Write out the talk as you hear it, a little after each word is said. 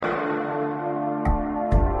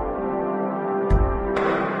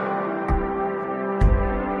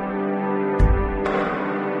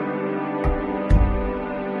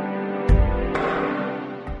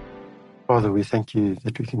Father, we thank you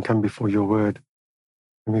that we can come before your word,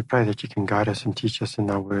 and we pray that you can guide us and teach us in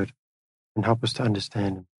our word and help us to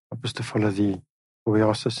understand, help us to follow thee. For we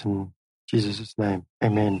ask this in Jesus' name.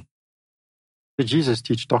 Amen. Did Jesus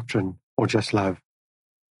teach doctrine or just love?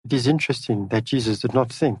 It is interesting that Jesus did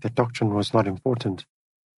not think that doctrine was not important.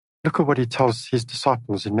 Look at what he tells his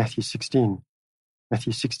disciples in Matthew 16.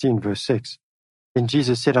 Matthew 16, verse 6. Then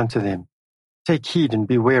Jesus said unto them, Take heed and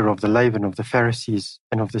beware of the leaven of the Pharisees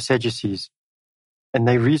and of the Sadducees. And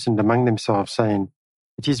they reasoned among themselves, saying,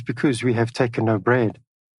 It is because we have taken no bread.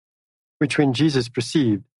 Which when Jesus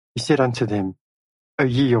perceived, he said unto them, O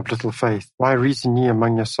ye of little faith, why reason ye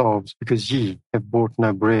among yourselves, because ye have bought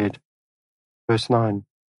no bread? Verse 9.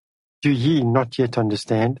 Do ye not yet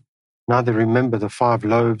understand, neither remember the 5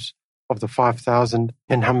 loaves of the 5,000,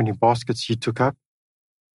 and how many baskets ye took up?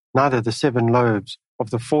 Neither the 7 loaves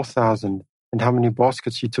of the 4,000, and how many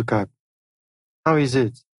baskets ye took up? How is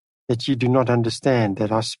it that ye do not understand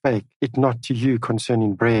that I spake it not to you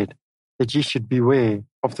concerning bread, that ye should beware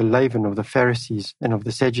of the leaven of the Pharisees and of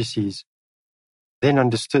the Sadducees? Then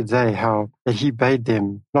understood they how that he bade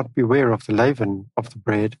them not beware of the leaven of the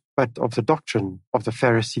bread, but of the doctrine of the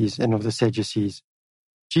Pharisees and of the Sadducees.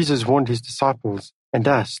 Jesus warned his disciples and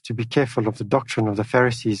us to be careful of the doctrine of the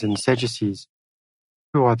Pharisees and the Sadducees.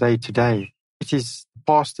 Who are they today? It is the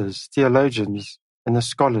pastors, theologians, and the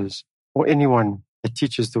scholars, or anyone that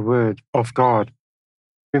teaches the word of God.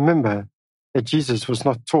 Remember that Jesus was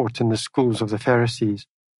not taught in the schools of the Pharisees,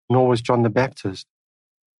 nor was John the Baptist,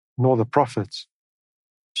 nor the prophets.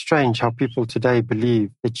 Strange how people today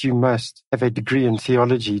believe that you must have a degree in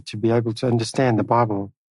theology to be able to understand the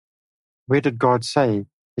Bible. Where did God say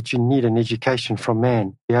that you need an education from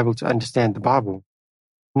man to be able to understand the Bible?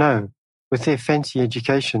 No, with their fancy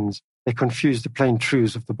educations, they confuse the plain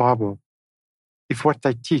truths of the Bible. If what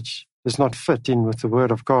they teach does not fit in with the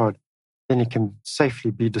Word of God, then it can safely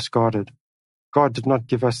be discarded. God did not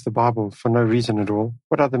give us the Bible for no reason at all.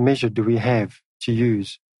 What other measure do we have to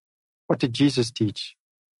use? What did Jesus teach?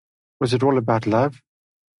 Was it all about love,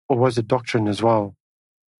 or was it doctrine as well?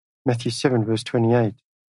 Matthew 7, verse 28.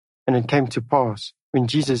 And it came to pass, when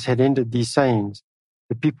Jesus had ended these sayings,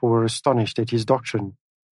 the people were astonished at his doctrine.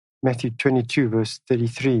 Matthew 22, verse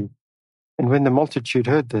 33. And when the multitude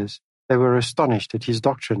heard this, they were astonished at his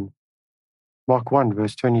doctrine. Mark 1,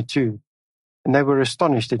 verse 22. And they were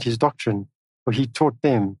astonished at his doctrine, for he taught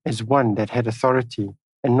them as one that had authority,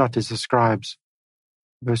 and not as the scribes.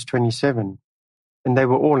 Verse 27. And they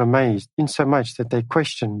were all amazed, insomuch that they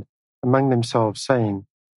questioned among themselves, saying,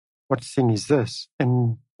 What thing is this?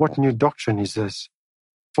 And what new doctrine is this?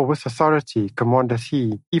 For with authority commandeth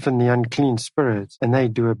he even the unclean spirits, and they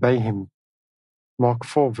do obey him. Mark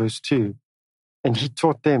 4, verse 2. And he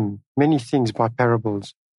taught them many things by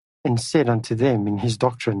parables, and said unto them in his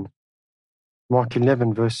doctrine. Mark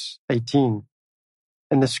 11, verse 18.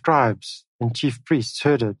 And the scribes and chief priests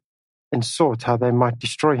heard it, and sought how they might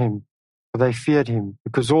destroy him, for they feared him,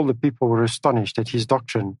 because all the people were astonished at his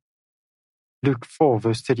doctrine. Luke 4,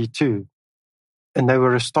 verse 32. And they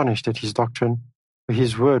were astonished at his doctrine, for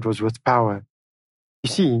his word was with power. You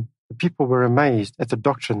see, the people were amazed at the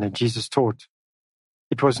doctrine that Jesus taught.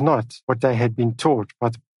 It was not what they had been taught by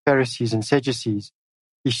the Pharisees and Sadducees.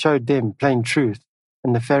 He showed them plain truth,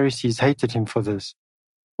 and the Pharisees hated him for this.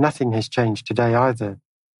 Nothing has changed today either.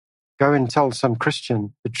 Go and tell some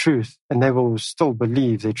Christian the truth, and they will still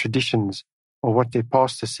believe their traditions or what their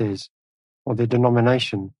pastor says or their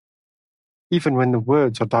denomination. Even when the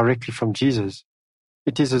words are directly from Jesus,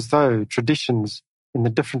 it is as though traditions in the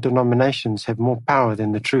different denominations have more power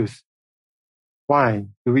than the truth. Why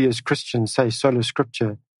do we as Christians say sola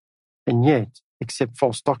scripture and yet accept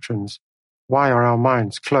false doctrines? Why are our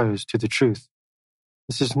minds closed to the truth?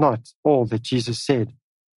 This is not all that Jesus said.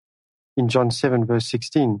 In John 7, verse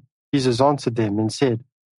 16, Jesus answered them and said,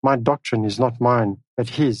 My doctrine is not mine, but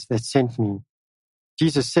his that sent me.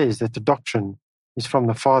 Jesus says that the doctrine is from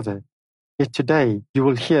the Father. Yet today you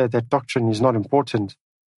will hear that doctrine is not important.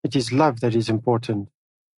 It is love that is important.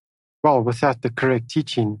 Well, without the correct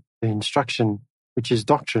teaching, the instruction, which is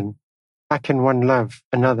doctrine, how can one love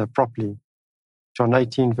another properly? John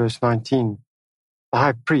 18, verse 19. The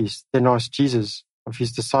high priest then asked Jesus of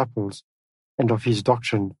his disciples and of his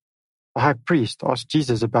doctrine. The high priest asked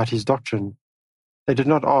Jesus about his doctrine. They did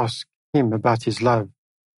not ask him about his love.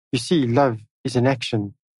 You see, love is an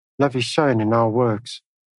action. Love is shown in our works.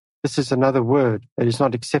 This is another word that is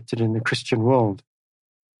not accepted in the Christian world.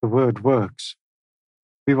 The word works.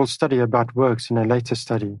 We will study about works in a later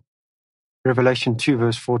study. Revelation 2,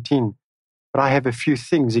 verse 14. But I have a few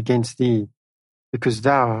things against thee, because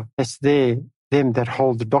thou hast there them that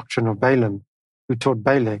hold the doctrine of Balaam, who taught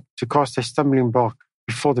Balak to cast a stumbling block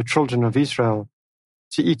before the children of Israel,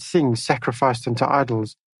 to eat things sacrificed unto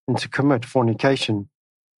idols, and to commit fornication.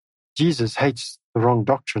 Jesus hates the wrong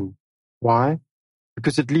doctrine. Why?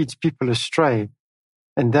 Because it leads people astray,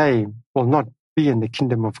 and they will not be in the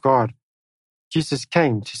kingdom of God. Jesus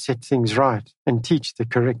came to set things right and teach the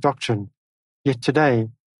correct doctrine. Yet today,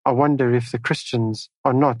 I wonder if the Christians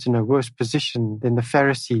are not in a worse position than the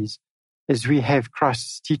Pharisees, as we have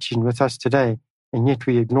Christ's teaching with us today, and yet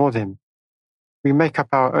we ignore them. We make up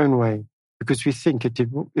our own way because we think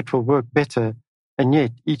it will work better, and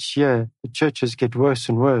yet each year the churches get worse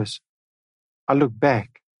and worse. I look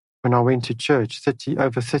back when I went to church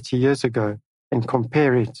over 30 years ago and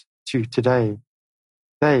compare it to today.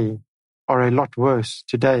 They are a lot worse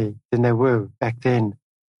today than they were back then.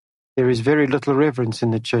 There is very little reverence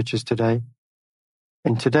in the churches today.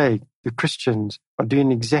 And today, the Christians are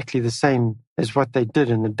doing exactly the same as what they did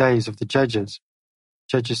in the days of the judges.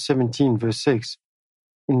 Judges 17, verse 6.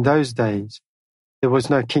 In those days, there was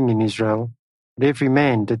no king in Israel, but every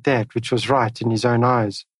man did that which was right in his own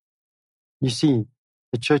eyes. You see,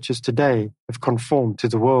 the churches today have conformed to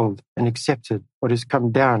the world and accepted what has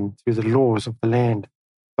come down through the laws of the land.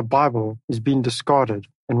 The Bible is being discarded,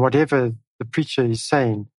 and whatever the preacher is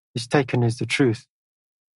saying is taken as the truth.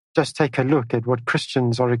 Just take a look at what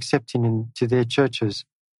Christians are accepting into their churches.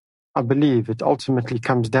 I believe it ultimately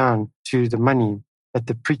comes down to the money that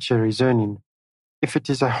the preacher is earning. If it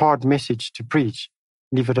is a hard message to preach,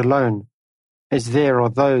 leave it alone, as there are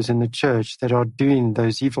those in the church that are doing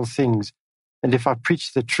those evil things, and if I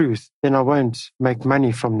preach the truth, then I won't make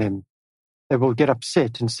money from them. They will get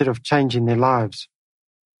upset instead of changing their lives.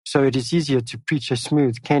 So it is easier to preach a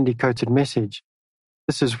smooth, candy-coated message.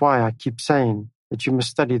 This is why I keep saying that you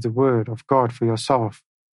must study the Word of God for yourself.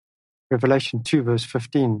 Revelation 2, verse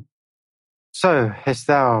 15. So hast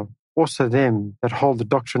thou also them that hold the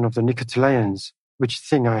doctrine of the Nicolaitans, which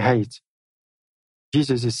thing I hate.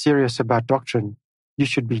 Jesus is serious about doctrine. You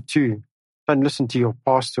should be too. Don't listen to your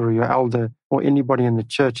pastor or your elder or anybody in the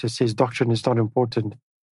church that says doctrine is not important.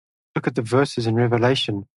 Look at the verses in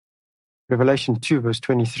Revelation. Revelation 2, verse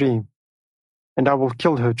 23. And I will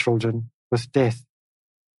kill her children with death,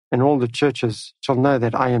 and all the churches shall know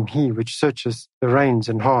that I am he which searcheth the reins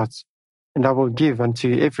and hearts, and I will give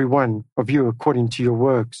unto every one of you according to your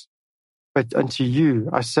works. But unto you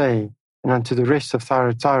I say, and unto the rest of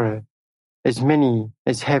Thyatira, as many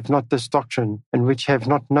as have not this doctrine, and which have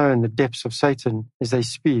not known the depths of Satan as they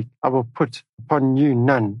speak, I will put upon you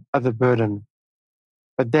none other burden,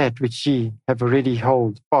 but that which ye have already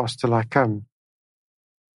hold fast till I come.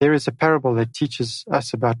 There is a parable that teaches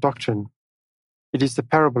us about doctrine. It is the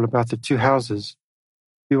parable about the two houses.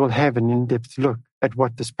 We will have an in-depth look at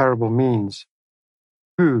what this parable means.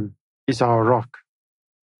 Who is our rock?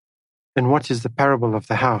 And what is the parable of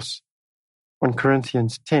the house? 1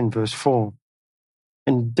 Corinthians 10, verse 4.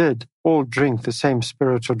 And did all drink the same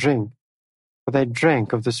spiritual drink? For they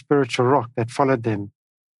drank of the spiritual rock that followed them,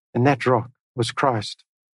 and that rock was Christ.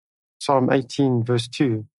 Psalm 18, verse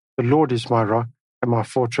 2. The Lord is my rock, and my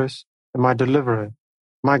fortress, and my deliverer,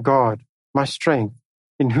 my God, my strength,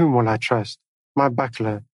 in whom will I trust, my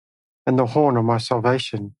buckler, and the horn of my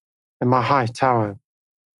salvation, and my high tower.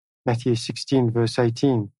 Matthew 16, verse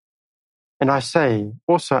 18. And I say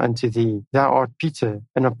also unto thee, thou art Peter,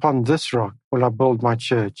 and upon this rock will I build my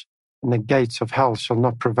church, and the gates of hell shall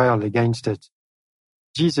not prevail against it.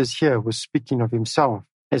 Jesus here was speaking of himself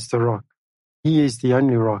as the rock. He is the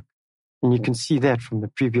only rock, and you can see that from the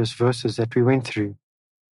previous verses that we went through.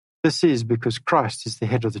 This is because Christ is the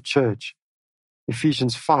head of the church.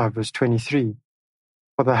 Ephesians 5, verse 23.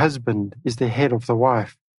 For the husband is the head of the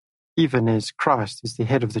wife, even as Christ is the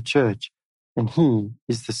head of the church, and he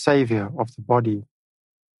is the Savior of the body.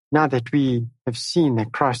 Now that we have seen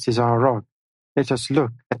that Christ is our rock, let us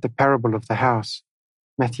look at the parable of the house.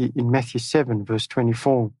 In Matthew 7, verse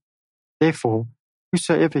 24. Therefore,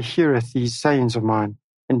 whosoever heareth these sayings of mine,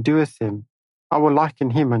 and doeth them, I will liken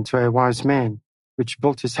him unto a wise man, which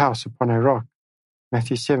built his house upon a rock.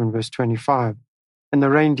 Matthew 7, verse 25. And the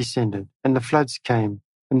rain descended, and the floods came,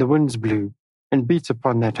 and the winds blew, and beat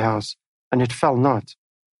upon that house, and it fell not,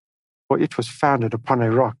 for it was founded upon a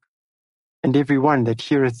rock. And every one that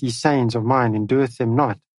heareth these sayings of mine, and doeth them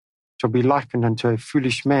not, shall be likened unto a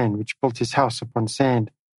foolish man which built his house upon sand.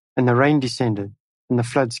 And the rain descended, and the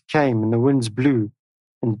floods came, and the winds blew,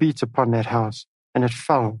 and beat upon that house, and it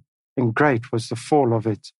fell, and great was the fall of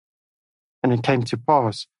it. And it came to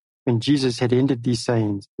pass, when Jesus had ended these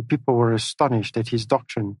sayings, the people were astonished at his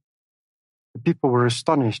doctrine. The people were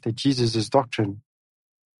astonished at Jesus' doctrine.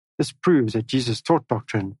 This proves that Jesus taught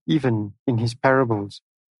doctrine, even in his parables.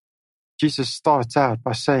 Jesus starts out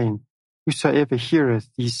by saying, "Whosoever heareth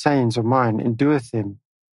these sayings of mine and doeth them,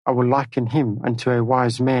 I will liken him unto a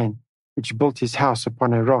wise man, which built his house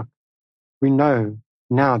upon a rock." We know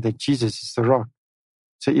now that Jesus is the rock.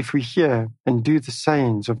 So if we hear and do the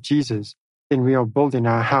sayings of Jesus, then we are building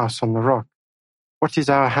our house on the rock. What is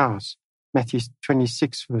our house? Matthew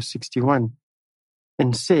 26, verse 61.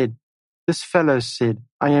 And said, "This fellow said,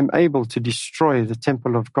 I am able to destroy the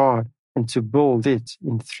temple of God and to build it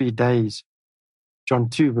in 3 days." John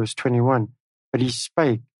 2, verse 21. But he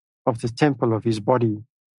spake of the temple of his body.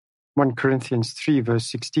 1 Corinthians 3, verse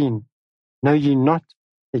 16. Know ye not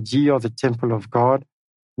that ye are the temple of God,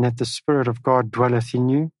 and that the Spirit of God dwelleth in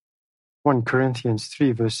you? 1 Corinthians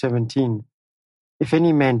 3, verse 17. If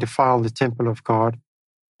any man defile the temple of God,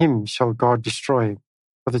 him shall God destroy.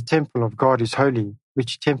 For the temple of God is holy,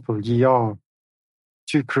 which temple ye are.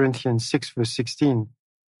 2 Corinthians 6, verse 16.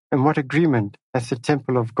 And what agreement hath the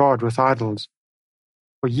temple of God with idols?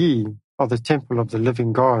 For ye are the temple of the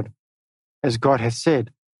living God. As God hath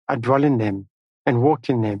said, I dwell in them, and walk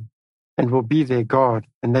in them, and will be their God,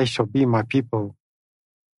 and they shall be my people.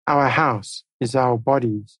 Our house is our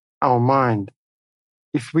bodies, our mind.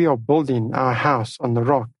 If we are building our house on the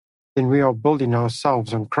rock, then we are building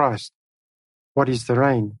ourselves on Christ. What is the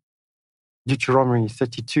rain? Deuteronomy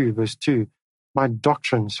 32, verse 2. My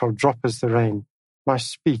doctrine shall drop as the rain, my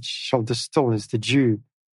speech shall distill as the dew,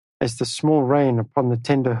 as the small rain upon the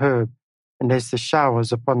tender herb, and as the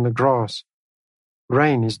showers upon the grass.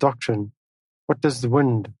 Rain is doctrine. What does the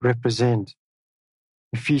wind represent?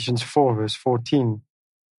 Ephesians 4, verse 14.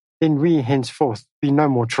 Then we henceforth be no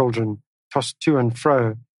more children, tossed to and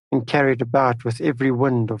fro, and carried about with every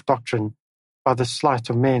wind of doctrine, by the sleight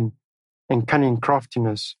of men, and cunning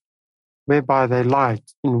craftiness, whereby they lie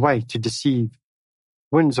in wait to deceive.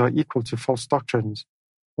 Winds are equal to false doctrines.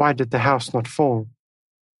 Why did the house not fall?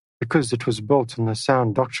 Because it was built on the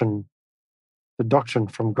sound doctrine, the doctrine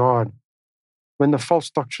from God. When the false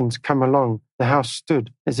doctrines come along, the house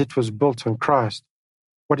stood as it was built on Christ.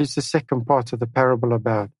 What is the second part of the parable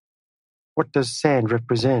about? What does sand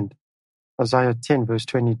represent? Isaiah 10, verse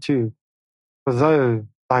 22. For though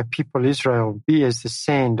thy people Israel be as the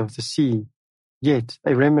sand of the sea, yet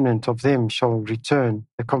a remnant of them shall return.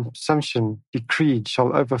 The consumption decreed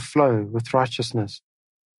shall overflow with righteousness.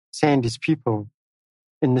 Sand is people.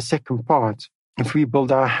 In the second part, if we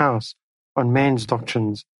build our house on man's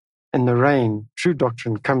doctrines, and the rain, true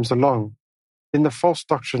doctrine, comes along, then the false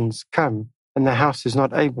doctrines come, and the house is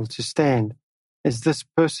not able to stand, as this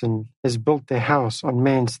person has built their house on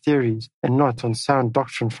man's theories and not on sound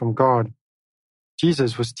doctrine from God.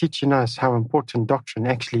 Jesus was teaching us how important doctrine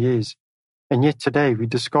actually is, and yet today we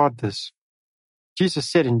discard this. Jesus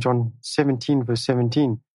said in John 17, verse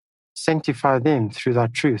 17, "Sanctify them through thy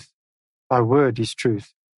truth. Thy word is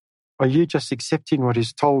truth." Are you just accepting what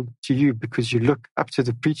is told to you because you look up to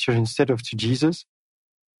the preacher instead of to Jesus?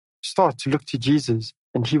 Start to look to Jesus,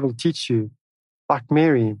 and he will teach you. Like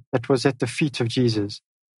Mary that was at the feet of Jesus,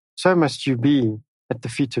 so must you be at the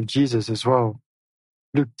feet of Jesus as well.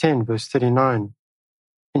 Luke 10, verse 39.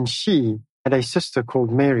 And she had a sister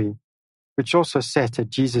called Mary, which also sat at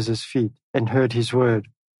Jesus' feet and heard his word.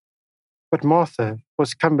 But Martha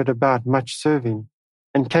was cumbered about much serving,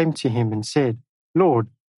 and came to him and said, Lord,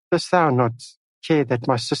 dost thou not care that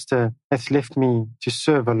my sister hath left me to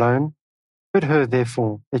serve alone? Bid her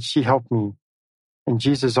therefore that she help me. And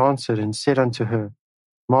Jesus answered and said unto her,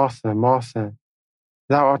 Martha, Martha,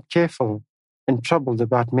 thou art careful and troubled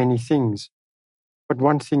about many things, but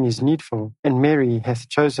one thing is needful, and Mary hath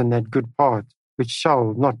chosen that good part, which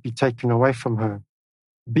shall not be taken away from her.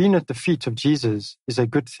 Being at the feet of Jesus is a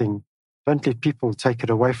good thing. Don't let people take it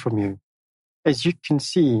away from you. As you can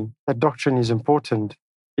see, that doctrine is important.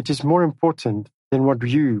 It is more important than what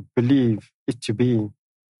you believe it to be.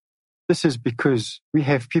 This is because we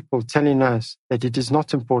have people telling us that it is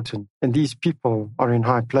not important, and these people are in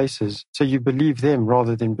high places, so you believe them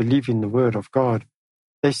rather than believing the word of God.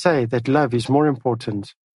 They say that love is more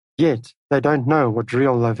important, yet they don't know what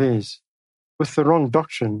real love is. With the wrong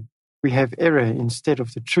doctrine, we have error instead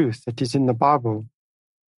of the truth that is in the Bible.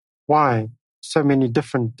 Why so many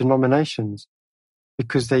different denominations?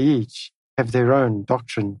 Because they each have their own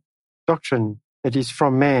doctrine that is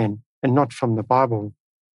from man and not from the Bible.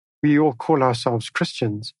 We all call ourselves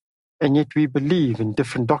Christians, and yet we believe in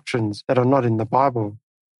different doctrines that are not in the Bible.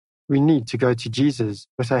 We need to go to Jesus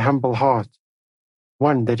with a humble heart,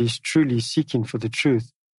 one that is truly seeking for the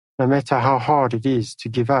truth, no matter how hard it is to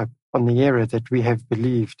give up on the error that we have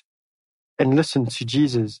believed, and listen to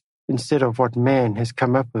Jesus instead of what man has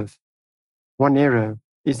come up with. One error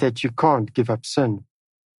is that you can't give up sin.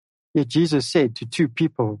 Yet Jesus said to two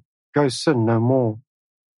people, go sin no more.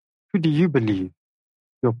 Who do you believe?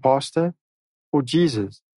 Your pastor or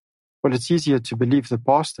Jesus? Well, it's easier to believe the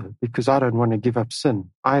pastor because I don't want to give up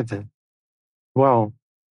sin either. Well,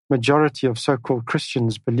 majority of so-called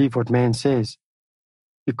Christians believe what man says.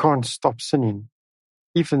 You can't stop sinning,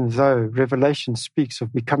 even though Revelation speaks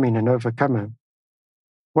of becoming an overcomer.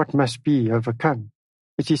 What must be overcome?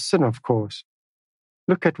 It is sin, of course.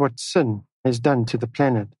 Look at what sin has done to the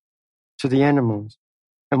planet, to the animals,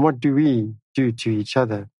 and what do we do to each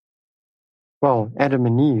other? Well, Adam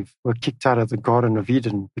and Eve were kicked out of the Garden of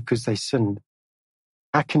Eden because they sinned.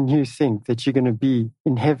 How can you think that you're going to be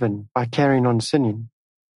in heaven by carrying on sinning?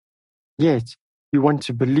 Yet, you want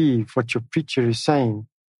to believe what your preacher is saying,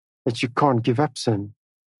 that you can't give up sin.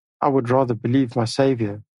 I would rather believe my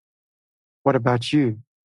Savior. What about you?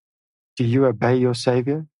 Do you obey your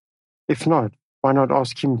Savior? If not, why not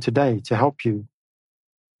ask Him today to help you?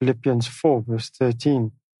 Philippians 4 verse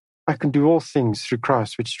 13. I can do all things through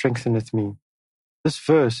Christ which strengtheneth me. This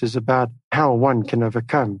verse is about how one can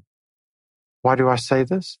overcome. Why do I say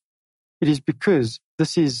this? It is because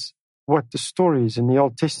this is what the stories in the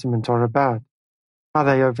Old Testament are about, how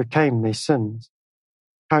they overcame their sins,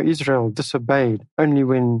 how Israel disobeyed only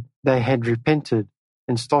when they had repented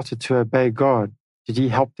and started to obey God did He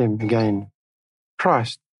help them again.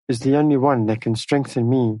 Christ is the only one that can strengthen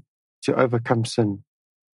me to overcome sin.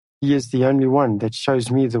 He is the only one that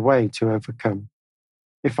shows me the way to overcome.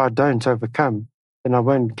 If I don't overcome, then I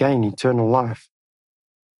won't gain eternal life,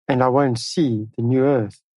 and I won't see the new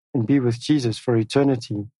earth and be with Jesus for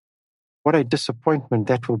eternity. What a disappointment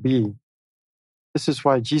that will be. This is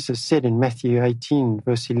why Jesus said in Matthew 18,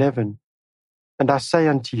 verse 11, And I say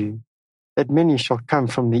unto you, that many shall come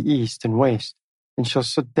from the east and west, and shall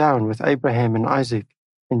sit down with Abraham and Isaac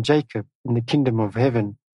and Jacob in the kingdom of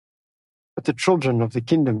heaven. But the children of the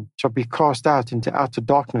kingdom shall be cast out into outer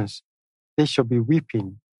darkness. There shall be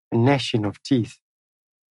weeping and gnashing of teeth.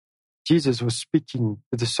 Jesus was speaking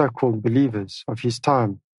to the so-called believers of his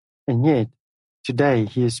time, and yet today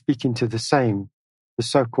he is speaking to the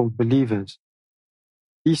so-called believers.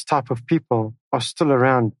 These type of people are still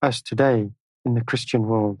around us today in the Christian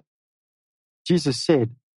world. Jesus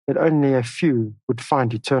said that only a few would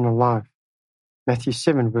find eternal life. Matthew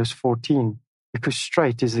 7 verse 14, because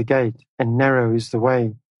strait is the gate and narrow is the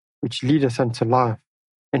way which leadeth unto life,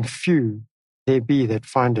 and few there be that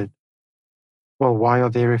find it. Well, why are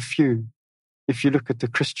there a few? If you look at the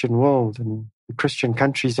Christian world and the Christian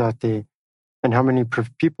countries out there, and how many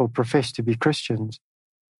people profess to be Christians,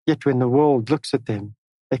 yet when the world looks at them,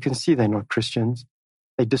 they can see they're not Christians.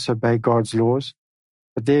 They disobey God's laws.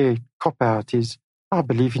 But their cop-out is, I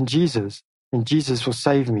believe in Jesus, and Jesus will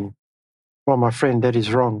save me. Well, my friend, that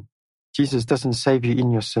is wrong. Jesus doesn't save you in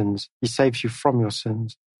your sins. He saves you from your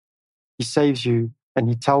sins. He saves you, and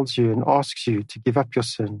He tells you and asks you to give up your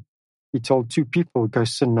sin. He told 2 people, go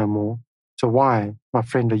sin no more. So why, my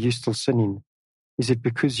friend, are you still sinning? Is it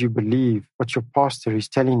because you believe what your pastor is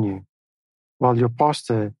telling you? Well, your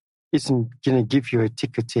pastor isn't going to give you a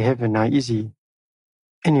ticket to heaven now, is he?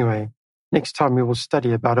 Anyway, next time we will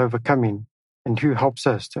study about overcoming and who helps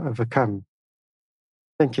us to overcome.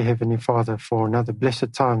 Thank you, Heavenly Father, for another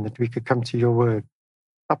blessed time that we could come to your word.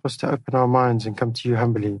 Help us to open our minds and come to you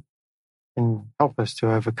humbly, and help us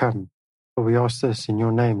to overcome. For we ask this in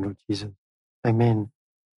your name, Lord Jesus. Amen.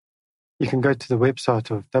 You can go to the website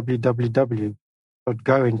of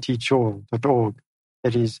www.goandteachall.org.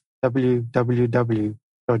 That is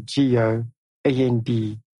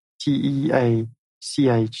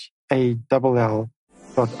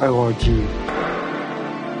www.goandteachall.org.